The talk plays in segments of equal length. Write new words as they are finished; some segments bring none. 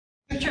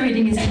scripture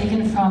reading is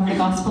taken from the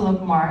Gospel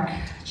of Mark,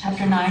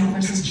 chapter 9,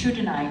 verses 2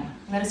 to 9.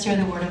 Let us hear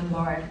the word of the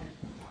Lord.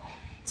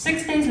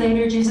 6 days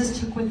later, Jesus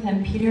took with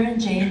him Peter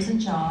and James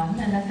and John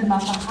and led them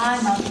up a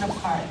high mountain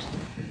apart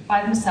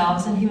by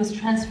themselves, and he was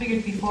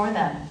transfigured before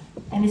them,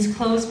 and his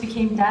clothes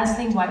became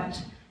dazzling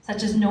white,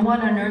 such as no one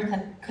on earth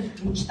could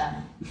bleach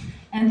them.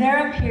 And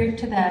there appeared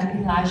to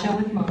them Elijah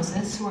with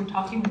Moses, who were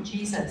talking with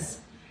Jesus.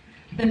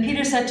 Then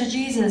Peter said to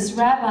Jesus,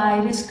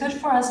 "Rabbi, it is good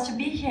for us to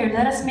be here.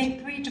 Let us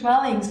make 3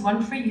 dwellings,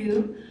 one for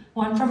you,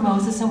 one for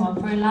Moses, and one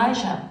for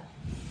Elijah."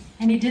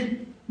 And he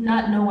did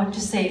not know what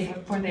to say,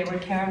 for they were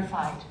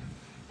terrified.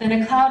 Then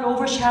a cloud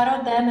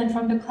overshadowed them, and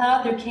from the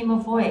cloud there came a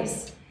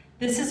voice,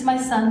 "This is my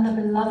son, the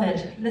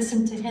beloved.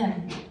 Listen to him."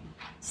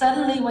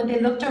 Suddenly, when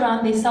they looked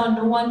around, they saw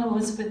no one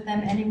was with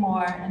them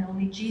anymore, and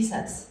only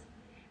Jesus.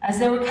 As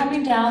they were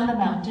coming down the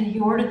mountain, he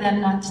ordered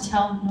them not to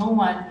tell no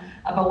one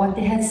about what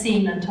they had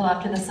seen until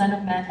after the Son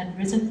of Man had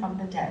risen from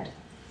the dead.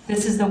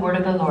 This is the word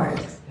of the Lord.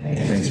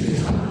 Thanks be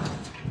to God.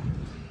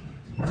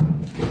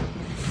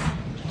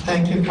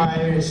 Thank you,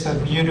 Fire. It's a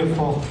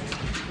beautiful,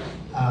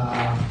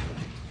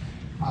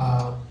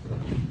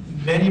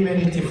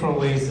 many different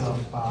ways of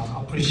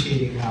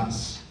appreciating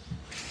us,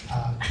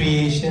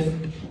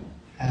 creation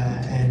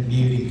and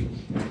beauty.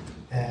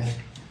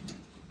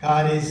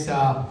 God is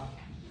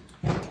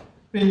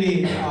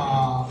really,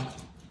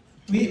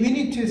 we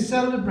need to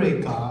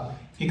celebrate God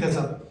because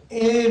of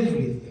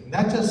everything,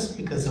 not just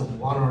because of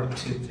one or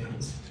two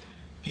things,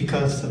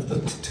 because of the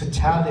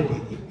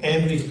totality,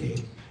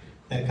 everything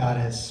that God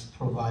has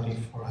provided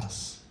for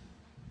us.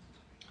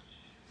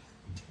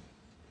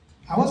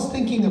 I was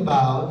thinking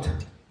about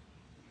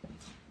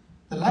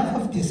the life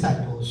of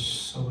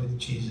disciples with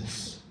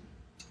Jesus.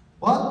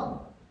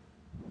 What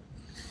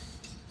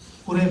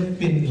would have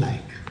been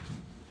like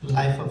the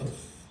life of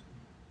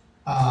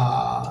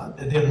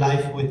their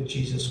life with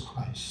Jesus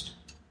Christ?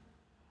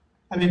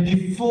 I mean,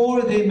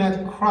 before they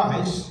met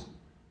Christ,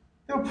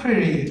 they were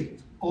pretty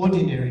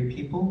ordinary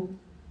people,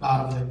 a lot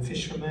of them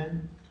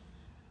fishermen.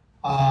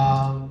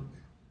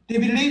 They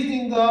believed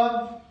in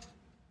God,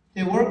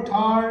 they worked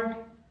hard,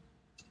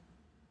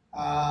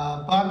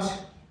 but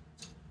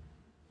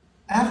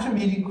after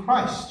meeting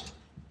Christ,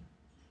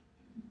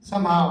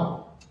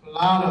 somehow a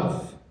lot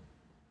of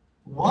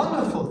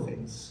wonderful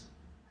things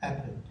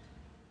happened.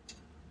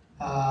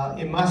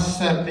 It must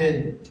have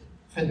been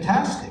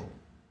fantastic.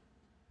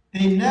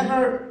 They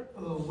never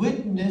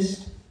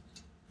witnessed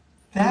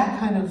that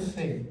kind of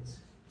things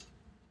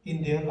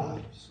in their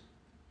lives.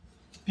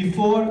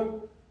 Before,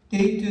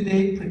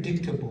 day-to-day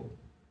predictable,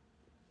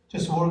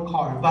 just work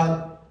hard.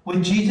 But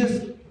with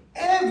Jesus,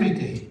 every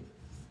day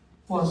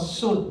was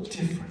so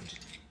different.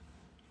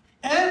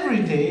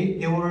 Every day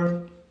they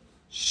were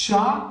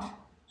shocked,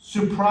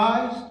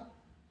 surprised,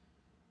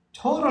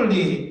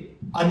 totally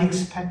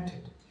unexpected.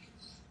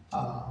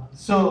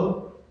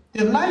 So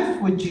their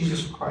life with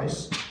Jesus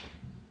Christ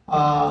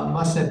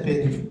must have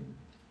been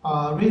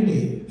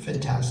really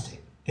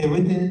fantastic. They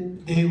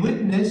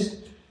witnessed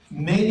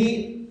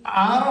many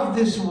out of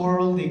this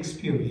world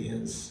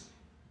experience.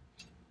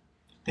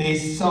 They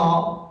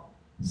saw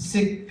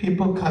sick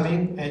people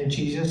coming, and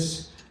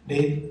Jesus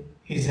laid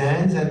his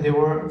hands and they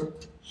were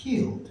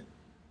healed.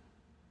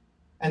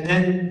 And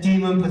then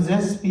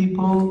demon-possessed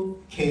people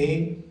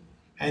came,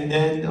 and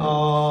then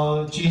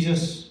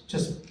Jesus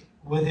just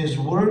with his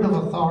word of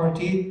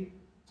authority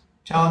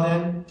tell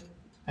them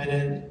and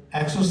then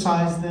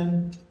exorcise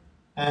them,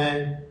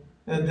 and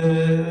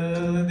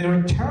they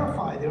were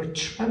terrified, they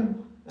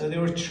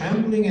were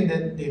trembling, and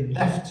then they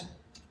left.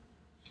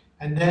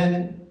 And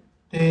then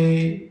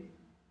they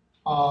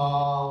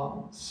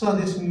saw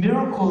this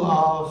miracle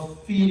of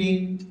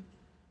feeding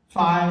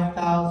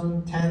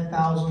 5,000,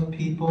 10,000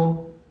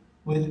 people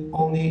with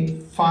only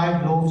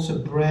 5 loaves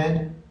of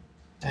bread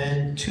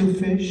and 2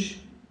 fish.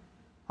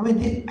 I mean,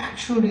 they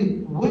actually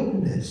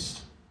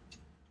witnessed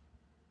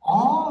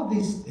all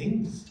these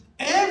things.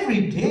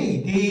 Every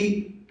day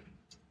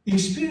they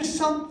experienced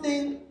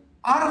something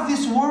out of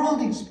this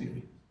world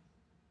experience.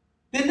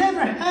 They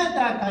never had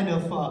that kind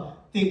of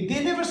thing.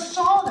 They never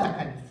saw that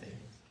kind of thing.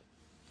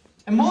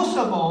 And most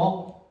of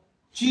all,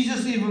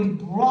 Jesus even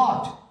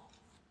brought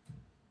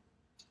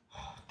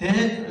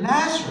dead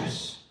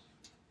Lazarus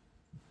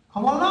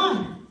come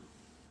alive.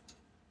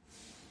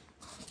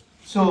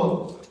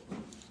 So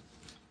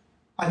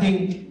I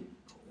think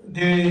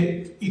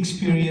they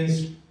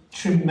experienced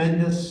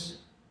tremendous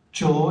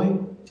joy,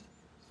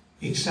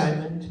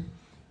 excitement.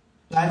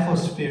 Life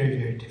was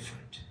very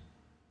different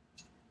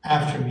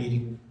after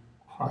meeting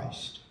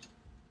Christ.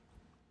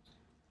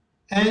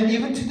 And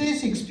even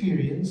today's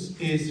experience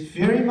is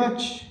very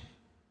much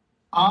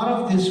out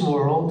of this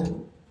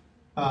world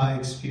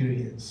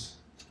experience.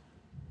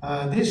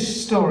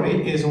 This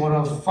story is one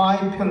of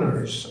 5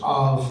 pillars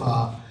of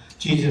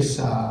Jesus'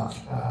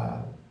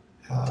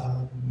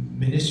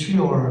 ministry,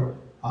 or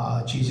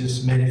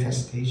Jesus'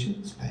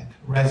 manifestations, like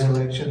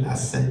resurrection,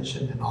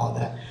 ascension, and all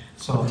that.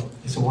 So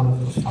it's one of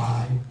the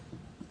 5.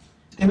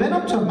 They went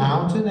up to a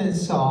mountain and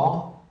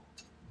saw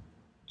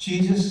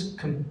Jesus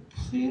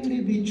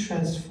completely be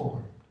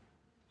transformed.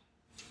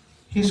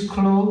 His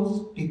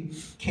clothes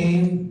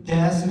became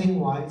dazzling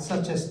white,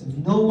 such as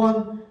no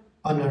one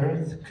on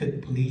earth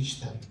could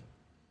bleach them.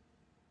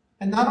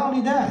 And not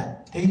only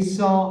that, they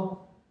saw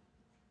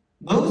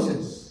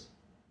Moses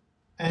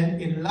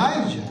and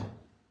Elijah,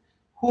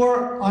 who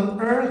were on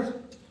earth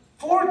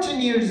 14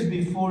 years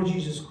before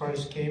Jesus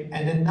Christ came,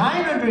 and then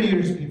 900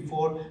 years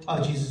before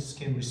Jesus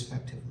came,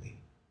 respectively.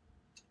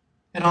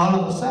 And all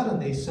of a sudden,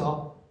 they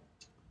saw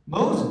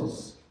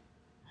Moses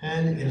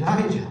and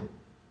Elijah.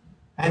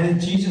 And then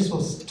Jesus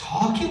was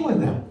talking with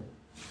them.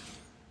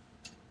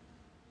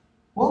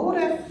 What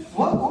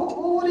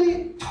would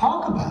he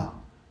talk about?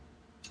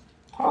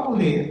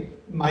 Probably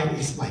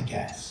is my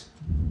guess.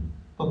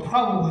 But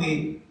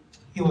probably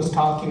he was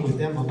talking with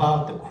them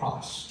about the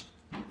cross,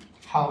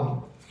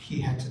 how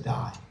he had to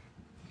die,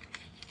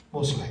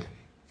 most likely.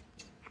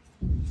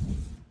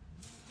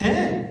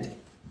 Then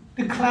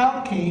the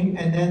cloud came,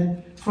 and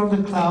then from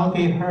the cloud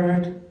they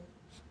heard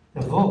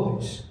the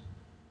voice.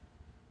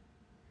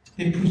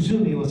 They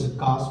presumed it was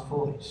God's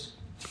voice.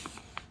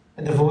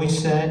 And the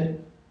voice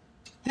said,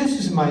 "This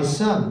is my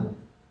son,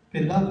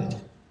 beloved.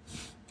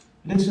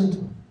 Listen to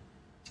him."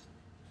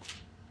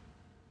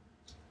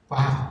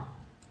 Wow.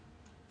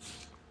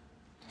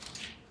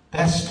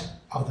 Best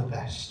of the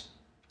best.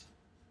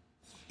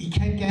 It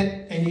can't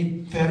get any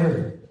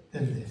better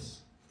than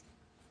this.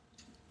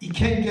 It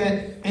can't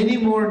get any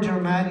more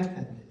dramatic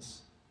than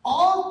this.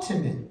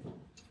 Ultimate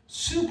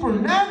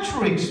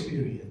supernatural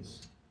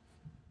experience.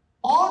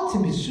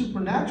 Ultimate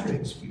supernatural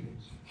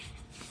experience.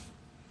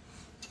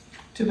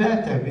 Too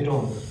bad that we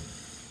don't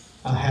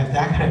have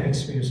that kind of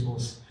experience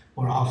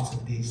more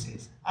often these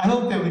days. I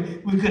hope that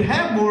we could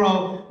have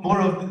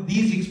more of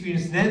these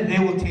experiences. Then they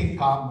will take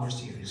God more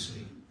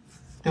seriously.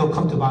 They will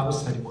come to Bible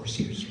study more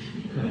seriously.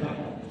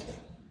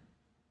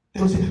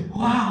 They will say,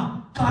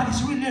 "Wow, God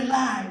is really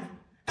alive.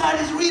 God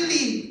is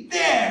really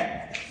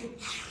there."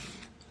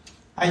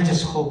 I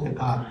just hope that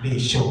God may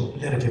show a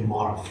little bit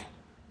more of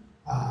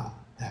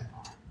that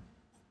part.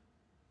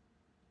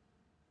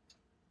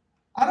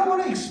 I don't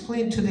want to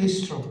explain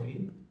today's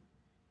story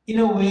in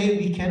a way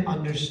we can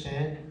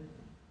understand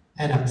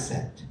and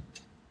accept.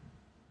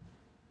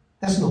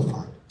 That's no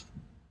fun.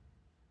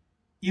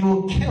 It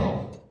will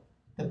kill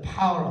the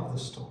power of the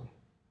story.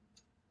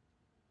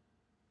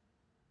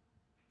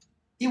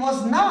 It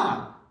was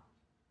not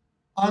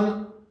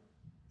an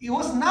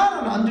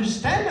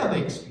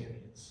understandable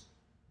experience.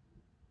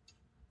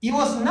 It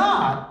was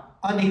not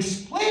an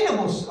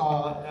explainable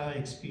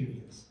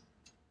experience.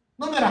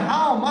 No matter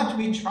how much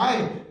we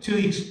try to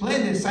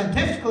explain it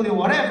scientifically or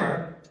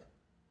whatever,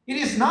 it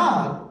is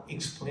not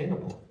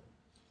explainable.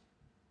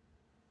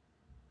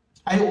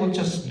 I will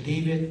just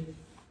leave it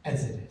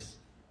as it is.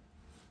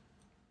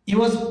 It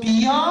was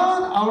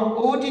beyond our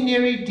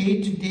ordinary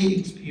day-to-day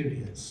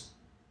experience.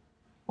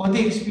 Or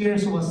the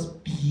experience was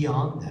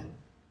beyond that.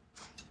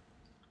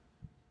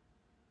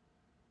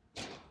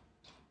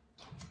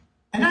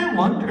 And I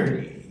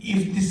wondered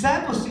if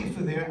disciples, if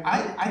they were there,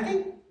 I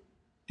think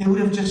they would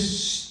have just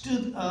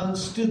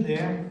stood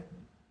there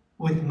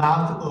with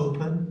mouth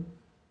open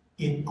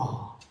in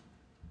awe.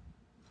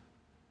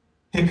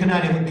 They could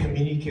not even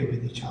communicate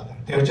with each other.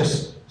 They were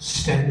just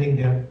standing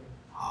there.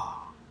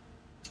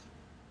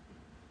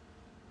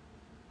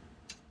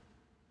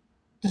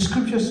 The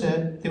scripture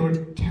said they were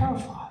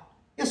terrified.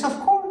 Yes, of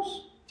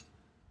course.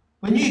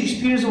 When you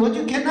experience what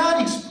you cannot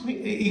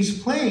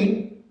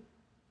explain,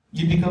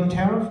 you become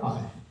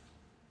terrified.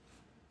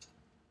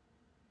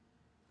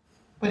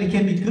 But it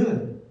can be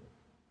good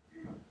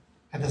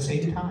at the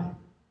same time.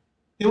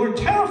 They were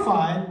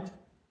terrified,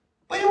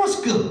 but it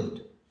was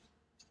good.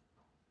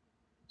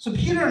 So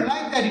Peter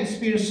liked that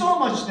experience so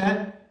much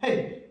that,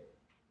 hey,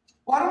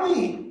 why don't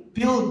we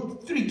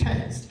build 3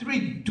 tents,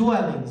 3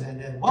 dwellings, and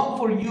then one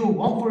for you,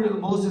 one for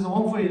Moses, and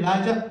one for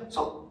Elijah.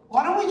 So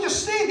why don't we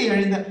just stay there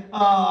in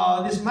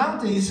this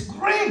mountain? It's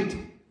great.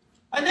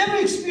 I never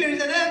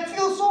experienced it, and I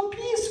feel so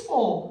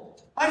peaceful.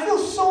 I feel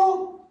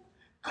so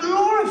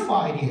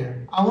glorified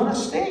here. I want to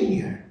stay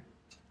here.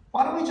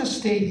 Why don't we just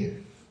stay here?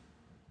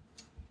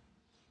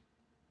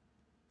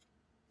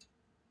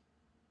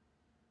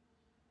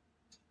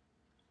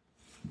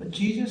 But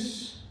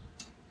Jesus'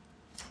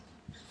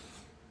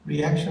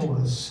 reaction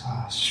was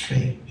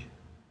strange.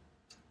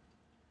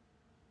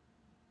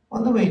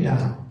 On the way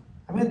down,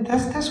 I mean,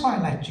 that's why I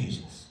like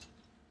Jesus.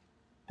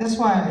 That's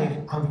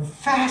why I'm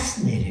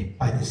fascinated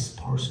by this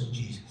person,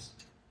 Jesus.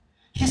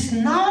 He's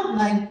not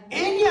like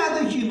any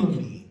other human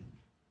being.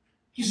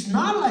 He's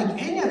not like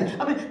any other.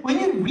 I mean, when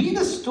you read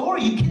the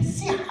story, you can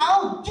see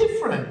how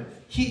different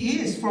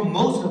he is from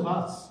most of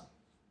us.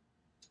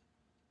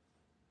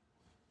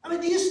 I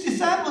mean, these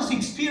disciples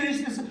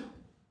experienced this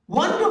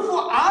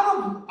wonderful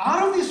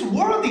out of this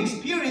world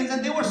experience,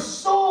 and they were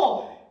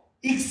so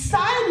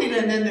excited,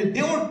 and then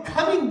they were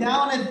coming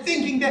down and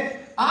thinking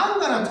that I'm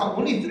going to talk.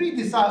 Only three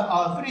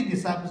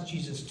disciples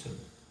Jesus took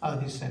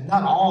this time.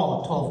 Not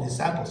all 12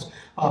 disciples.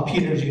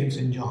 Peter, James,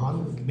 and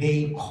John, the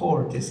main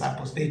core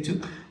disciples. They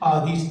took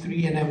these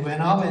 3 and then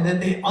went up, and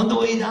then on the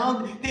way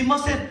down, they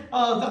must have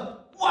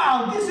thought,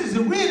 wow, this is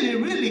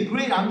really, really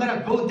great. I'm going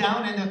to go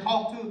down and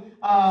talk to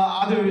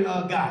other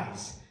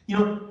guys. You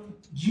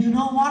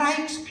know what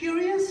I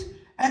experienced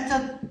at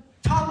the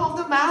top of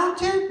the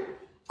mountain?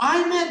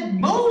 I met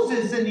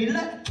Moses and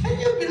Elijah. Can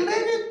you believe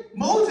it?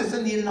 Moses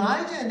and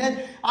Elijah. And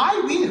then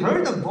we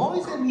heard the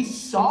voice and we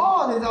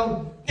saw this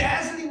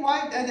dazzling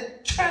white and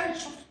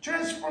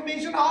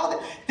transformation. All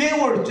that. They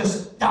were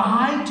just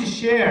dying to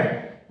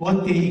share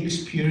what they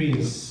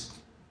experienced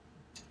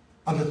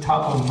on the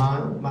top of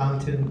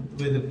mountain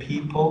with the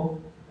people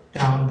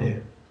down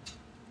there.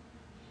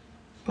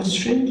 But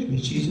strangely,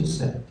 Jesus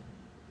said,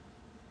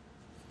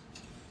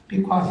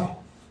 be quiet.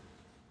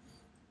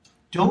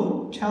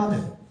 Don't tell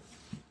them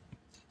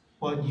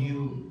what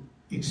you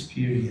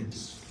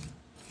experienced.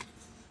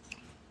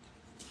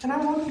 And I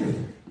wonder,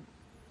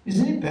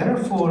 isn't it better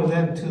for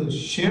them to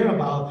share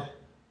about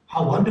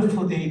how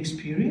wonderful they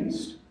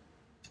experienced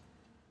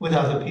with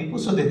other people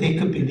so that they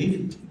could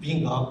believe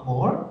in God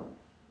more?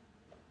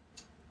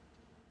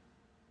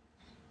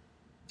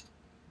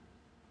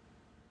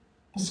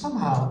 But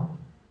somehow,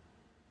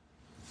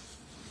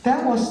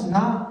 that was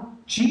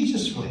not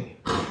Jesus' way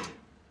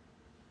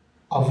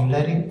of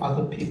letting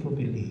other people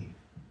believe.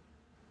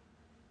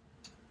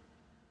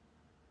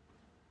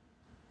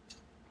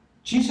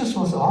 Jesus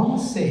was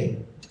almost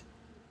saying,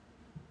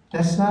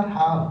 that's not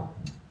how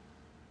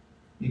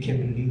you can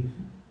believe.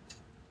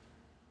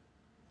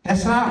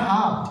 That's not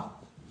how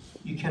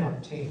you can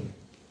obtain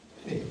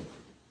faith.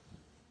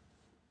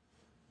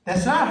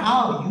 That's not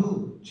how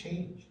you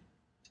change.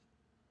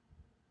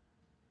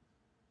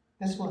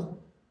 That's what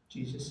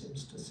Jesus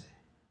seems to say.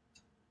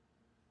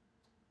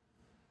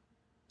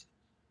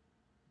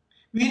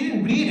 We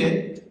didn't read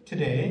it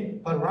today,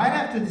 but right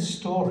after this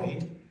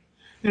story,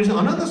 there's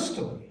another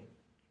story.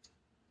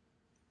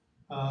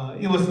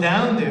 It was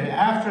down there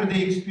after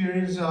they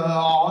experienced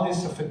all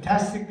this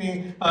fantastic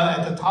thing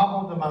at the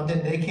top of the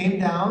mountain. They came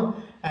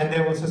down, and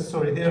there was a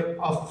story there.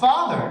 A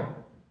father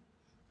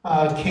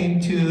came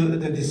to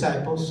the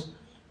disciples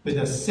with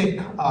a sick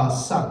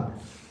son.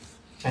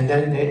 And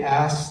then they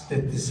asked the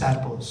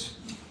disciples,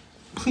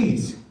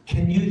 please,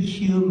 can you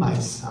heal my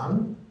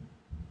son?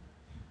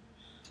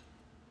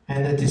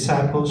 And the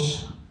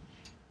disciples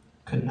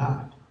could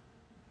not.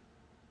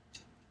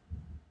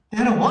 They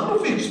had a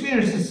wonderful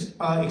experience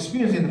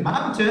in the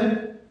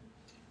mountain,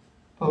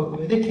 but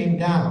when they came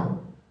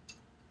down,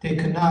 they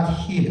could not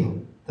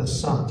heal the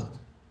son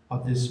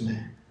of this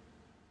man.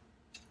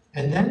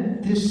 And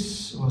then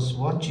this was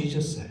what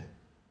Jesus said.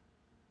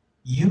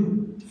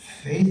 You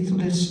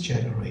faithless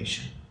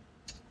generation,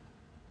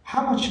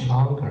 how much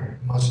longer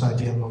must I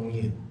be among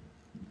you?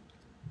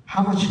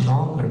 How much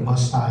longer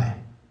must I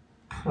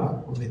put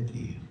up with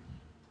you?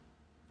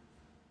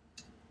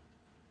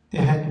 They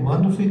had a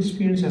wonderful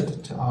experience at the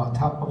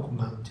top of the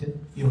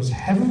mountain. It was a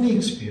heavenly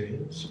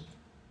experience.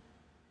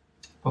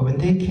 But when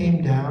they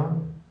came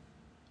down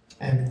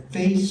and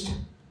faced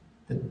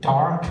the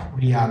dark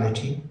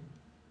reality,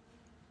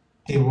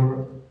 they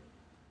were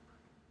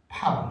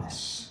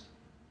powerless.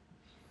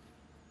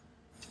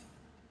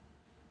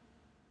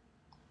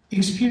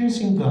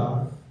 Experiencing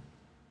God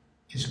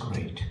is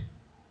great.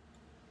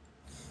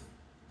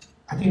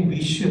 I think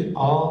we should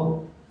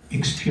all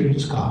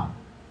experience God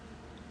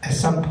at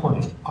some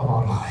point of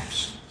our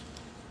lives.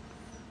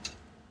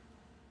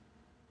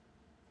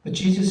 But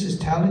Jesus is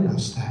telling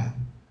us that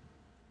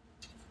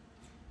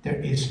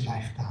there is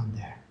life down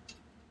there,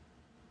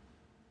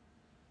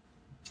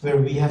 where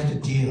we have to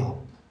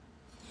deal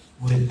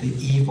with the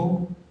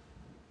evil,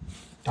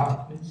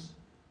 darkness,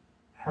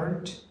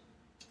 hurt,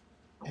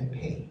 and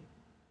pain.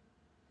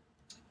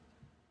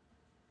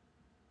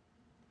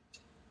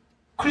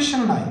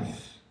 Christian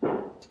life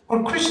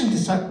or Christian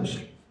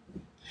discipleship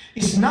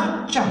is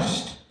not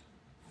just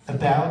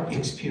about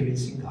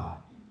experiencing God.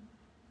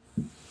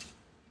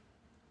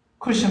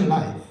 Christian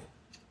life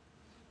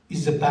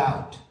is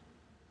about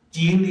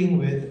dealing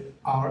with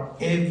our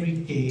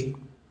everyday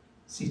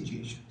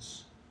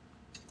situations,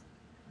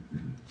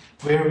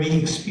 where we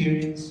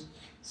experience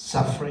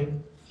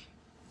suffering,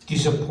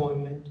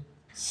 disappointment,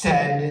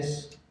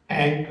 sadness,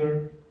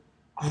 anger,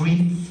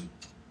 grief,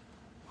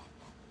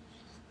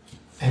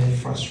 and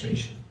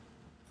frustration.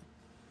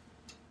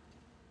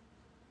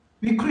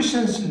 We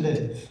Christians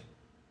live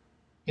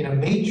in a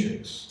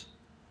matrix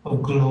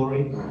of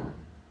glory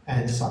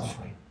and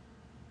suffering.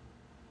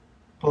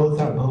 Both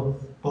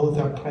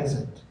are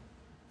present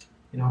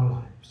in our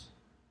lives.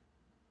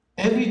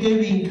 Every day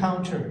we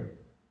encounter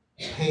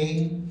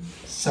pain,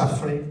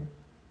 suffering,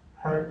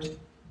 hurt,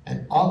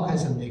 and all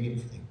kinds of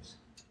negative things.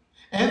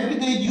 Every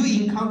day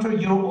you encounter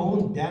your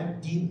own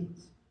damn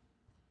demons.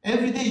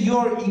 Every day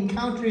you're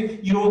encountering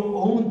your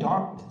own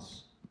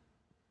darkness.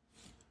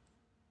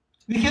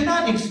 We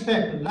cannot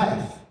expect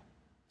life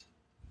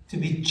to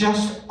be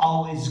just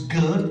always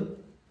good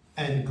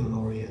and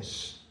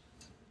glorious.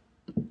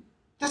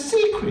 The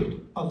secret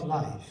of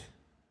life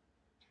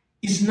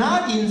is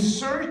not in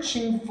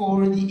searching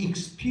for the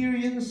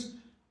experience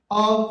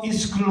of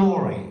its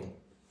glory,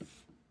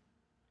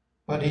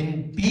 but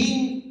in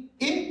being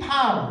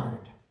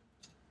empowered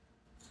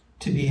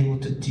to be able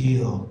to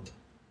deal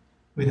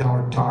with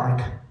our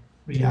dark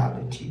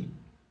reality.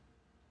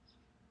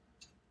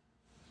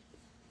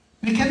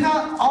 We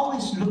cannot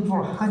always look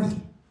for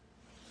honey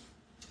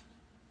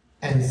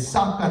and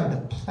suck on the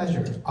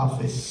pleasure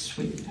of its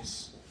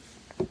sweetness.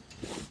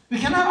 We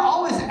cannot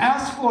always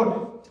ask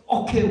for,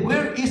 okay,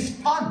 where is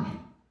fun?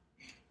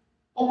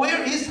 Or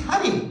where is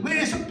honey? Where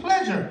is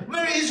pleasure?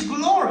 Where is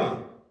glory?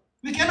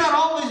 We cannot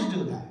always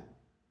do that.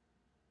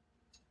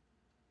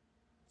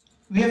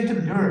 We have to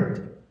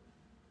learn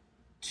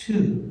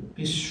to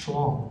be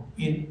strong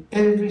in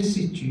every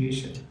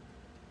situation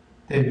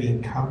that we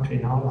encounter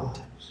in our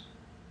lives.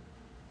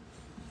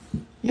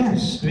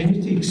 Yes, we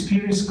need to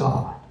experience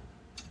God,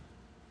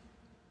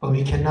 but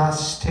we cannot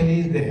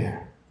stay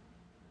there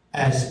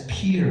as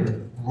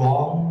Peter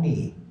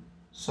wrongly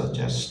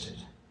suggested.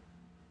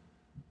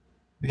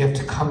 We have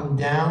to come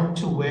down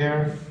to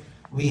where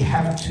we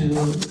have to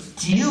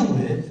deal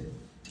with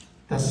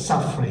the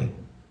suffering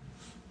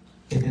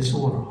in this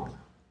world.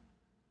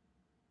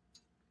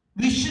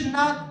 We should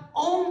not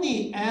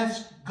only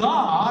ask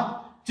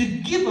God to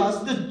give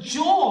us the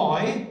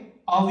joy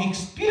of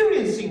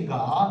experiencing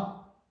God,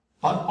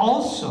 but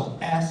also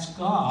ask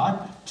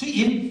God to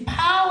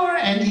empower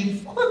and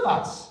equip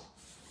us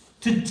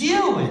to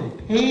deal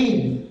with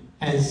pain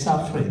and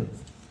suffering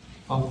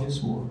of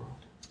this world.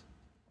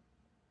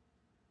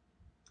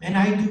 And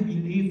I do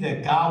believe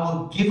that God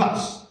will give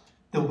us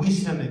the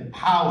wisdom and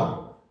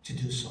power to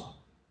do so.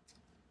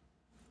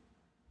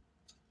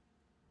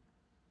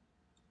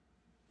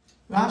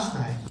 Last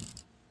night,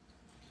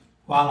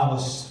 while I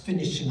was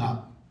finishing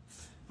up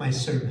my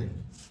sermon,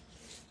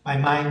 my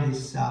mind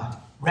is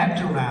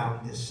wrapped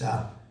around this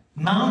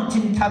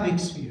mountaintop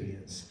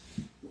experience.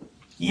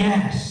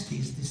 Yes,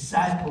 these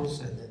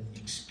disciples and then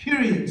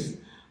experienced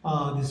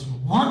these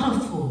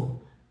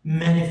wonderful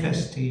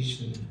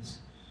manifestations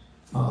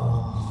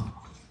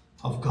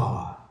of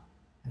God.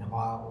 And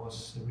while I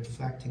was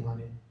reflecting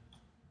on it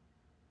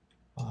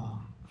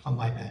on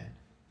my bed,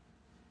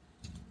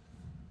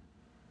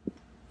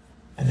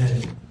 and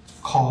then a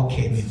call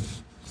came in,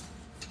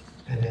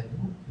 and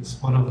then it's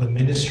one of the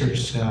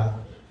ministers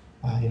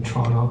in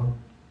Toronto.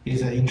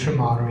 He's an interim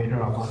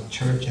moderator of our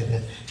church, and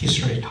then he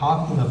started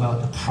talking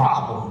about the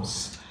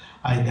problems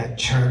in that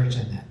church,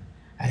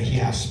 and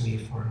he asked me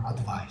for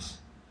advice.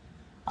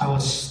 I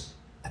was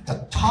at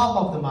the top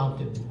of the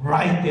mountain,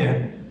 right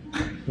there.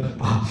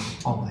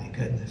 Oh my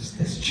goodness,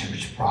 this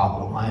church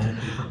problem,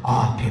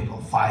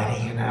 people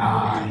fighting,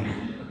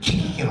 and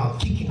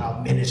kicking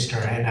out minister,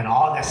 and then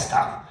all that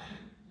stuff.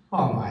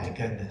 Oh my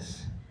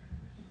goodness.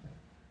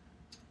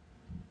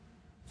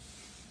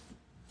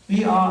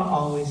 We are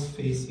always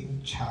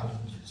facing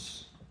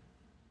challenges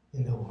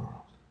in the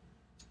world.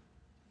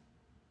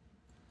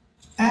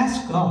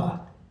 Ask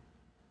God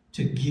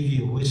to give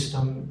you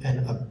wisdom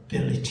and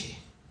ability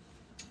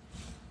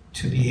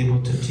to be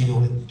able to deal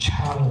with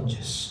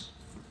challenges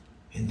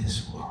in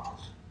this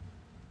world.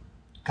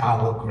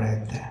 God will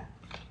grant that.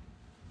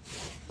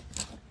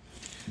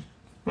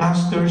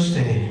 Last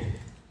Thursday,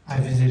 I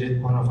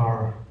visited one of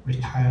our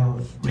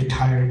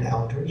retired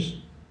elders,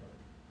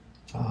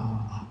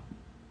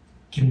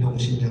 Kim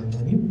Dong-shin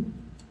장로님.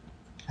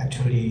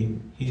 Actually,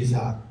 he's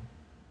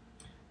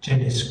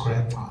Jenny's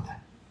grandfather.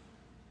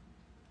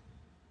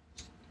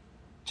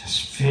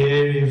 Just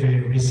very,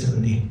 very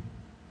recently,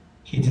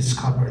 he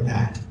discovered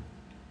that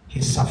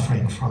he's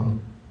suffering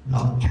from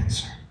lung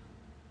cancer.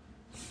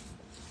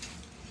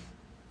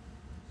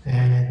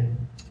 And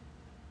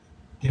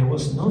there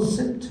was no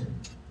symptom.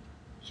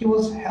 He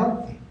was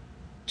healthy.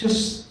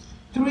 Just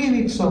 3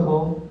 weeks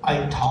ago,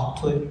 I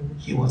talked to him.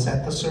 He was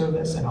at the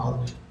service, and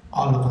all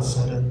of a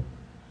sudden,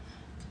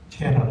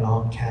 he had a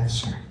lung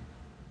cancer.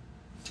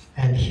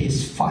 And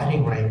he's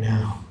fighting right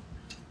now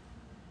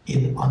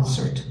in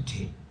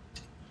uncertainty.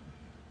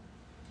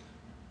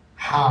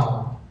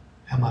 How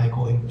am I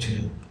going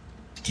to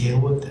deal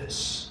with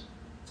this?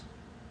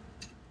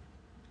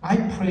 I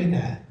pray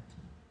that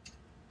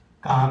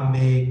God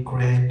may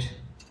grant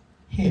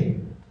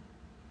him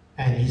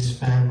and his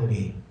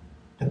family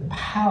the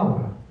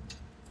power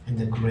and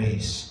the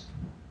grace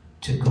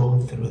to go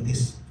through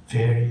this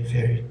very,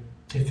 very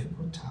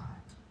difficult time.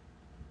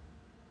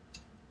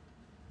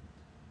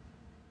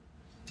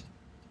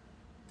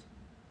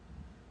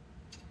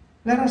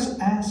 Let us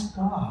ask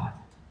God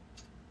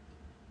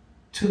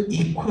to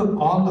equip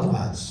all of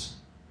us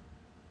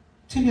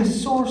to be a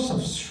source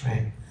of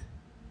strength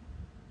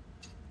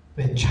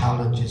when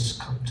challenges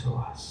come to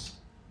us.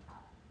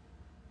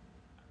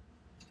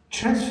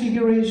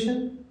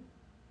 Transfiguration,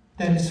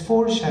 that is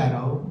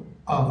foreshadow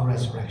of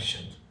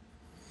resurrection.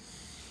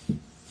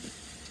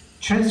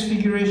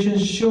 Transfiguration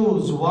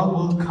shows what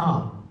will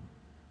come,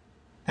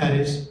 that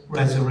is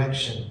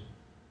resurrection.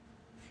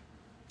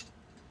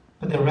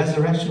 But the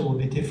resurrection will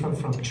be different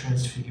from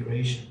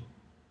transfiguration.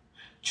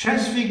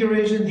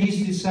 Transfiguration,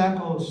 these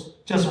disciples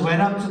just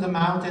went up to the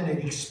mountain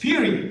and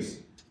experienced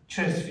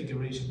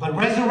transfiguration. But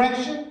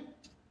resurrection,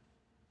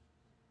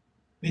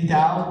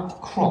 without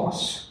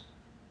cross,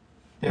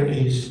 there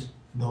is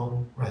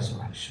no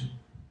resurrection.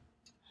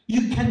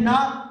 You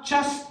cannot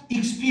just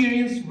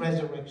experience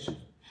resurrection.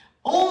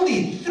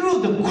 Only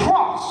through the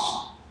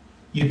cross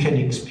you can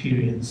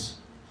experience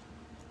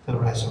the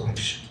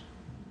resurrection.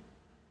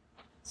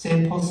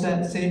 St. Paul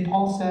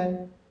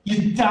said,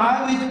 you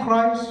die with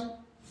Christ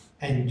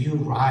and you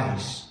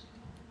rise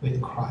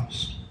with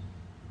Christ.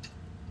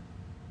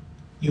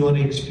 You want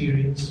to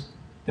experience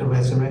the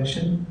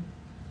resurrection?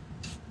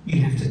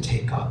 You have to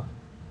take up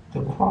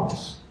the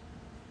cross.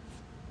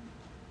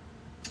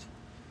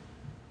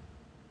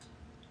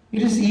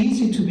 It is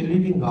easy to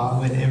believe in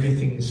God when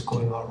everything is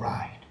going all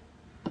right.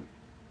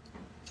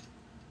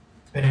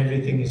 When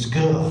everything is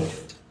good,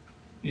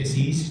 it is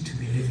easy to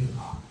believe in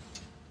God.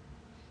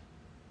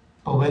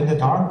 But when the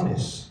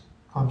darkness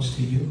comes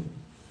to you,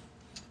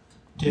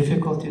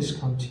 difficulties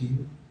come to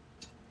you,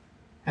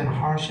 and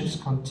hardships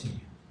come to you,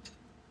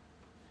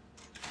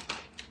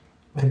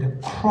 when the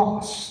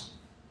cross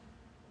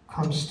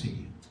comes to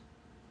you,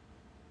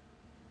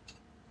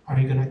 are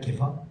you going to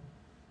give up?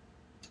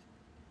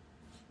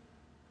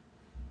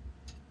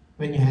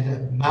 When you had a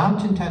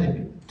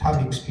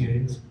mountaintop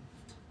experience,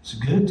 it's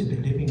good to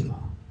believe in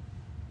God.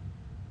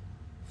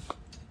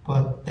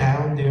 But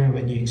down there,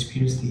 when you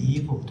experience the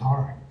evil,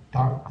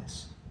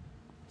 darkness,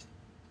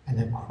 and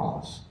the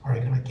cross, are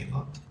you going to give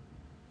up?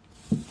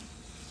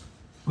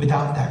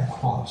 Without that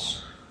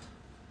cross,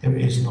 there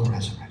is no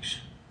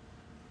resurrection.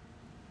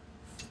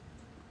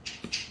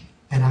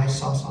 And I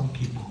saw some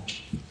people,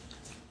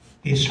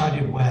 they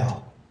started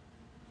well,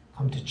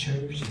 come to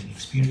church and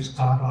experience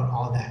God and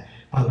all that.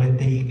 But when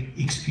they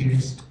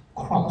experienced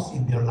cross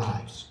in their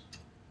lives,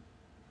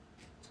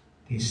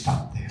 they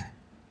stop there.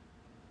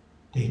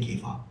 They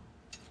give up.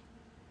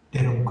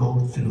 They don't go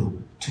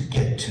through to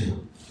get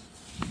to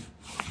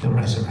the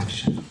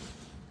resurrection.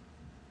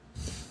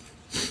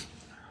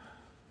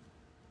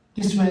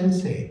 This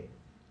Wednesday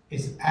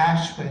is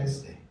Ash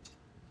Wednesday.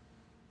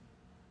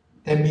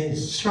 That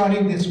means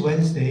starting this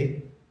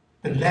Wednesday,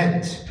 the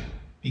Lent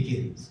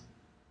begins.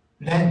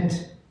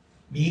 Lent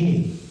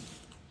meaning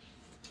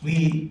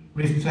we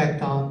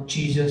reflect on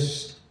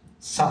Jesus'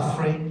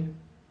 suffering,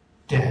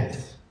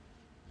 death,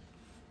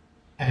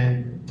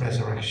 and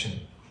resurrection.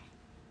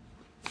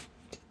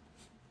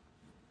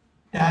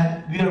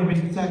 That we are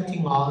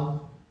reflecting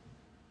on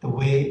the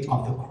way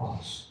of the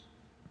cross.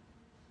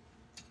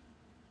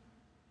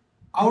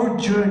 Our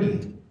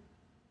journey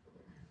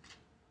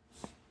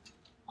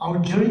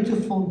to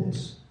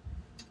fullness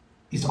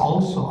is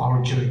also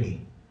our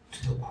journey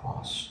to the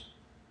cross.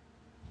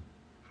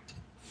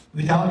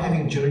 Without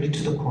having journeyed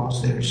to the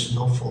cross, there is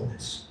no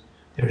fullness.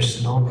 There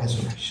is no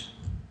resurrection.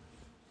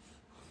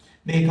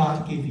 May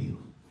God give you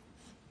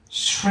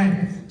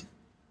strength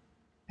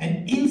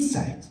and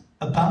insight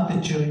about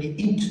the journey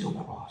into the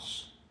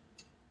cross.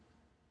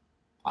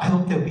 I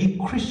hope that we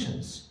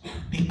Christians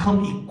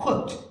become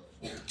equipped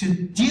to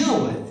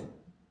deal with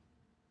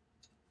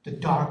the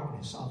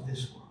darkness of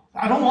this world.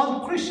 I don't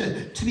want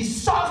Christians to be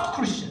soft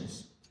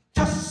Christians,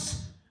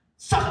 just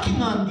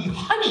sucking on the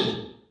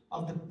honey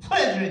of the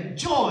pleasure and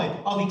joy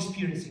of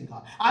experiencing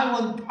God. I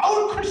want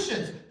our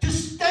Christians to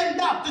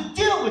stand up to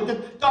deal with the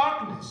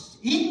darkness,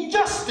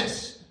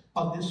 injustice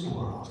of this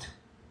world,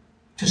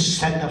 to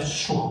stand up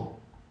strong.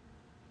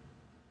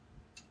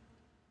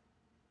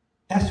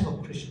 That's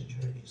what Christian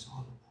journey is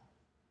all about.